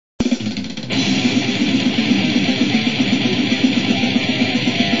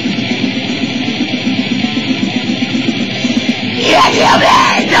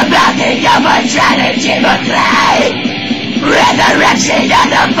Eternity proclaim resurrection of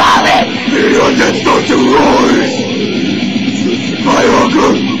the fallen. The undead start to rise. My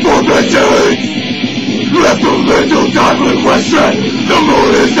hunger for vengeance. Let the little diamond western the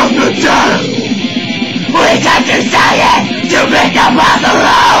motives of the dead. We come to science to make the world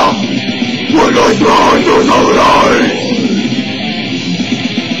alone. When I find those alive,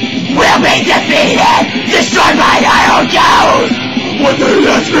 we'll be defeated, destroyed by idle gold. when the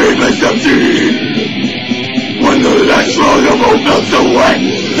last grave is emptied, when the last shroud of hope melts away,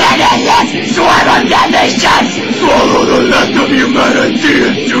 and the last swarm of damnation swallow the last of humanity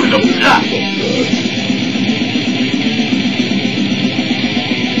into the black.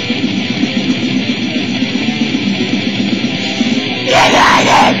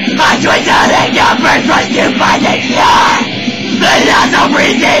 United, I dwindling numbers rush to find the cure. The laws of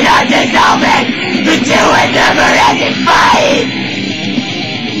reason are dissolving into a never-ending fight.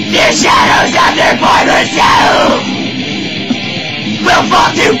 Their shadows of their former self will fall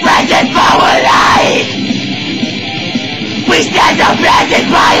to present forward light. We stand abandoned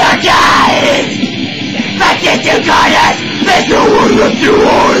by our God. Back into corners, there's No one left to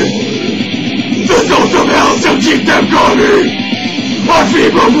hide. The souls of hell shall keep them coming. Our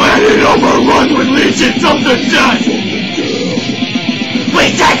feeble planet overrun with legions of the dead. we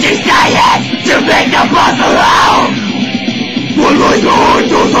turn to science to make the world alone. When like the heart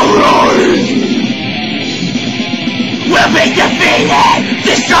goes arise, We'll be defeated,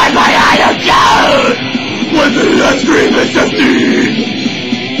 destroyed by idle gold. when the last grave is emptied,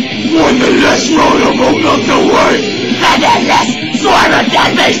 when the last shroud of hope melts away, And the last swarm of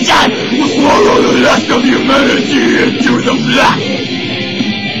damnation will swallow the last of humanity into the black.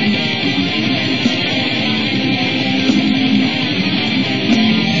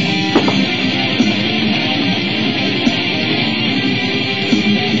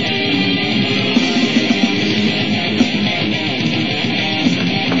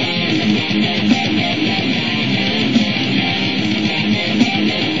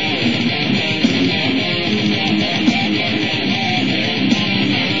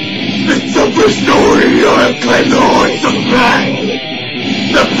 The story I have claimed the hearts of man.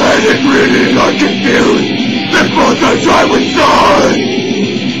 The panic reading are confused. The both are dry with sun.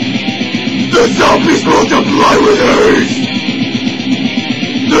 The zombies multiply with haste.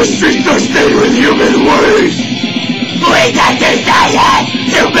 The streets are stained with human waste. we turn to science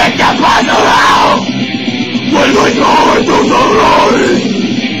to make the world alone. When like the heart goes arise,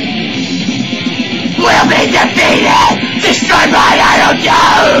 We'll be defeated, destroyed by idle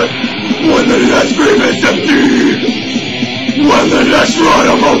gold. when the last grave is emptied, when the last shroud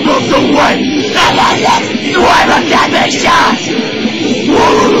of hope melts away, And the last swarm of damnation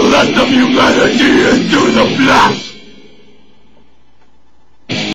swallow the last of humanity into the black.